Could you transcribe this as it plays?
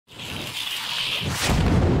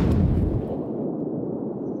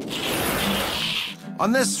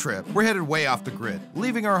On this trip, we're headed way off the grid,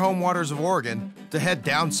 leaving our home waters of Oregon to head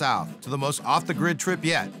down south to the most off-the-grid trip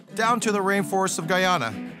yet, down to the rainforests of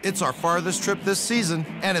Guyana. It's our farthest trip this season,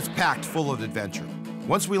 and it's packed full of adventure.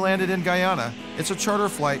 Once we landed in Guyana, it's a charter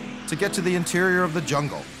flight to get to the interior of the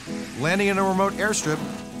jungle, landing in a remote airstrip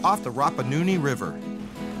off the Rapa Nui River.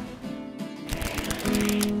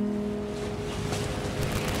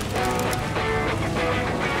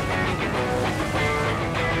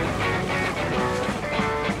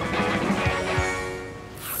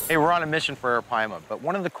 Hey, we're on a mission for Arapaima, but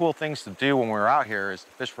one of the cool things to do when we're out here is to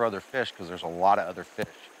fish for other fish because there's a lot of other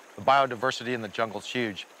fish. The biodiversity in the jungle is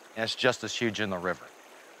huge, and it's just as huge in the river.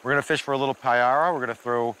 We're gonna fish for a little Payara. We're gonna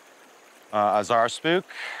throw a Zara spook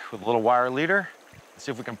with a little wire leader and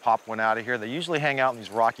see if we can pop one out of here. They usually hang out in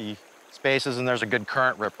these rocky spaces, and there's a good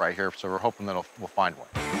current rip right here, so we're hoping that we'll find one.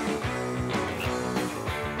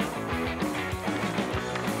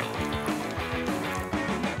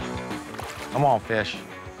 Come on, fish.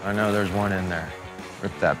 I know there's one in there.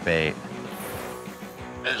 Rip that bait.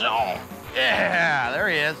 It's on. Yeah, there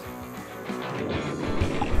he is.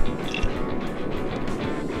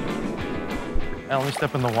 Now let me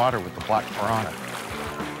step in the water with the black piranha.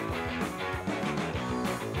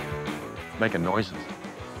 Making noises.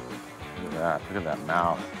 Look at that. Look at that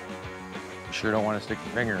mouth. You sure don't want to stick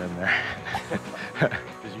your finger in there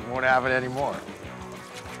because you won't have it anymore.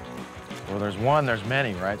 Well, there's one, there's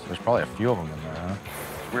many, right? So there's probably a few of them in there, huh?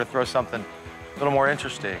 We're gonna throw something a little more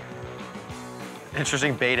interesting.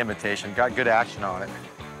 Interesting bait imitation, got good action on it.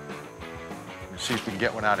 Let's see if we can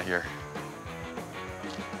get one out of here.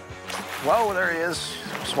 Whoa, there he is.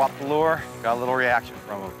 Swap the lure, got a little reaction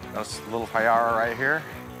from him. That's a little Payara right here.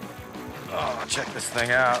 Oh, check this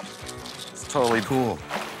thing out. It's totally cool.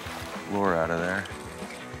 Lure out of there.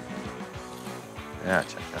 Yeah,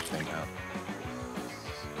 check that thing out.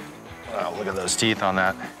 Wow, look at those teeth on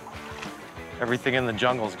that. Everything in the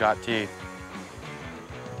jungle's got teeth.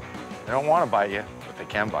 They don't want to bite you, but they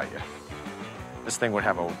can bite you. This thing would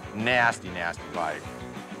have a nasty, nasty bite.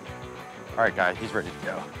 All right, guys, he's ready to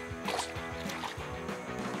go.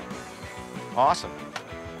 Awesome.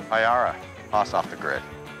 Payara, toss off the grid.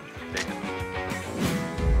 Take it.